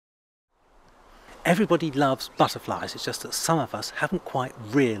Everybody loves butterflies, it's just that some of us haven't quite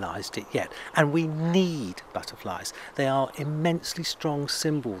realised it yet. And we need butterflies. They are immensely strong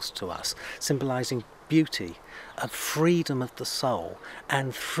symbols to us, symbolising beauty, a freedom of the soul,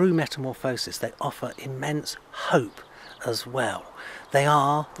 and through metamorphosis they offer immense hope as well. They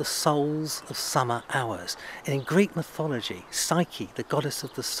are the souls of summer hours. And in Greek mythology, Psyche, the goddess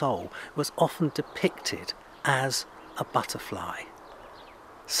of the soul, was often depicted as a butterfly.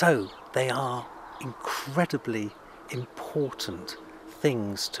 So they are incredibly important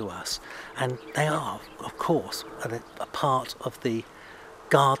things to us, and they are, of course, a part of the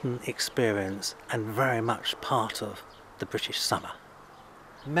garden experience and very much part of the British summer.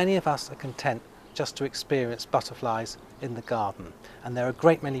 Many of us are content just to experience butterflies in the garden, and there are a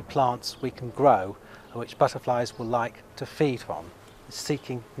great many plants we can grow which butterflies will like to feed on,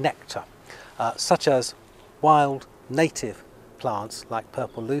 seeking nectar, such as wild native plants like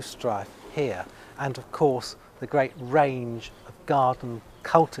purple loosestrife here, and of course the great range of garden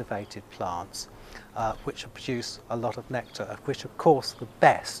cultivated plants which produce a lot of nectar, of which of course the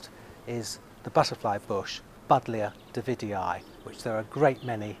best is the butterfly bush, Buddleia davidii, which there are a great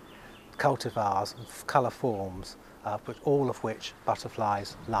many cultivars and colour forms, but all of which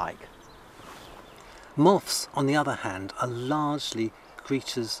butterflies like. Moths, on the other hand, are largely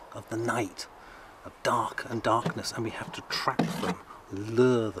creatures of the night, of dark and darkness, and we have to trap them,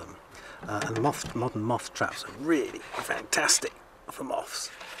 lure them. And modern moth traps are really fantastic for moths.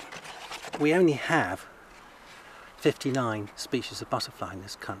 We only have 59 species of butterfly in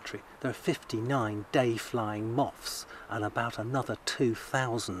this country. There are 59 day-flying moths and about another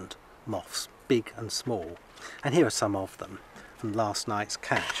 2,000 moths, big and small. And here are some of them from last night's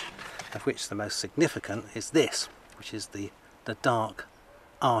catch, of which the most significant is this, which is the dark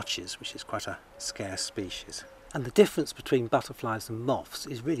arches, which is quite a scarce species. And the difference between butterflies and moths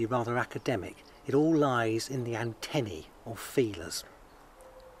is really rather academic. It all lies in the antennae or feelers,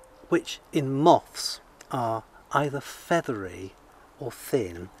 which in moths are either feathery or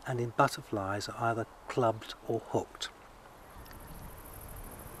thin, and in butterflies are either clubbed or hooked.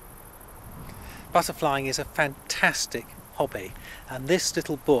 Butterflying is a fantastic hobby, and this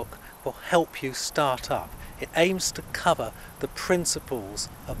little book will help you start up. It aims to cover the principles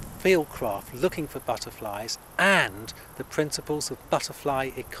of fieldcraft, looking for butterflies, and the principles of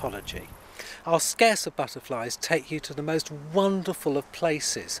butterfly ecology. Our scarcer butterflies take you to the most wonderful of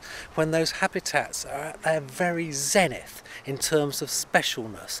places when those habitats are at their very zenith in terms of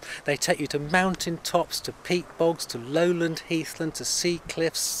specialness. They take you to mountain tops, to peat bogs, to lowland heathland, to sea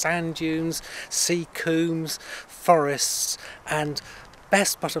cliffs, sand dunes, sea combes, forests, and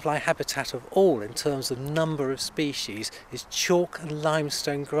best butterfly habitat of all in terms of number of species is chalk and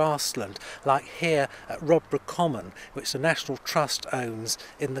limestone grassland, like here at Rodborough Common, which the National Trust owns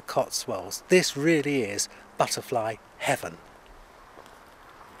in the Cotswolds. This really is butterfly heaven.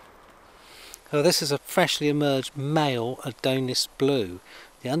 So this is a freshly emerged male Adonis blue.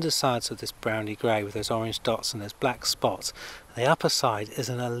 The underside's of this browny grey with those orange dots and those black spots. The upper side is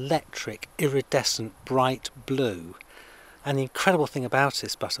an electric, iridescent, bright blue. And the incredible thing about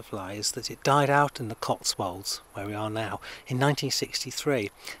this butterfly is that it died out in the Cotswolds, where we are now, in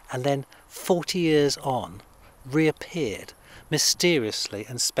 1963, and then 40 years on reappeared mysteriously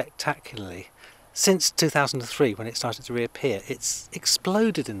and spectacularly. Since 2003, when it started to reappear, it's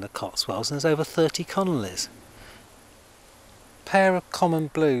exploded in the Cotswolds and there's over 30 colonies. Pair of common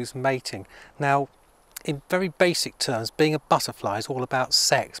blues mating. Now, in very basic terms, being a butterfly is all about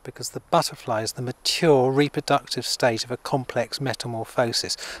sex, because the butterfly is the mature reproductive stage of a complex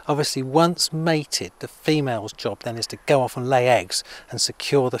metamorphosis. Obviously, once mated, the female's job then is to go off and lay eggs and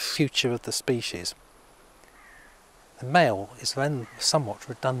secure the future of the species. The male is then somewhat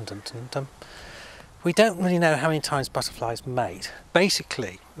redundant, and we don't really know how many times butterflies mate.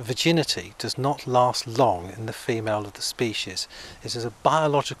 Basically, virginity does not last long in the female of the species. It is a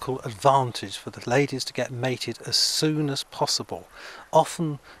biological advantage for the ladies to get mated as soon as possible,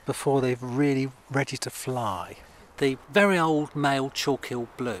 often before they're really ready to fly. The very old male chalk-hill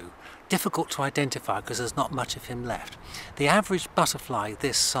blue, difficult to identify because there's not much of him left. The average butterfly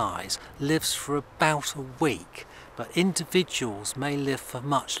this size lives for about a week, but individuals may live for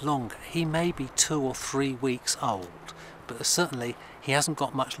much longer. He may be 2 or 3 weeks old, but certainly he hasn't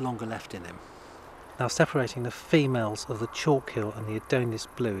got much longer left in him. Now, separating the females of the chalk-hill and the Adonis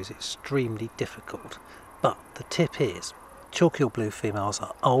blue is extremely difficult, but the tip is chalk-hill blue females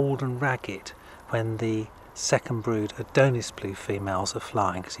are old and ragged when the second brood Adonis blue females are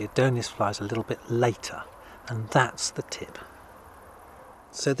flying, because the Adonis flies a little bit later, and that's the tip.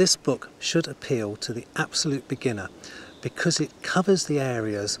 So this book should appeal to the absolute beginner, because it covers the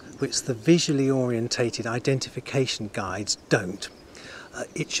areas which the visually orientated identification guides don't.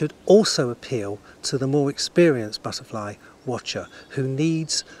 It should also appeal to the more experienced butterfly watcher who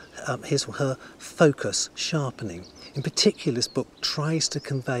needs his or her focus sharpening. In particular, this book tries to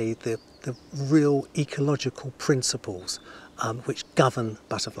convey the real ecological principles which govern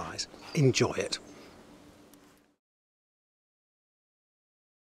butterflies. Enjoy it.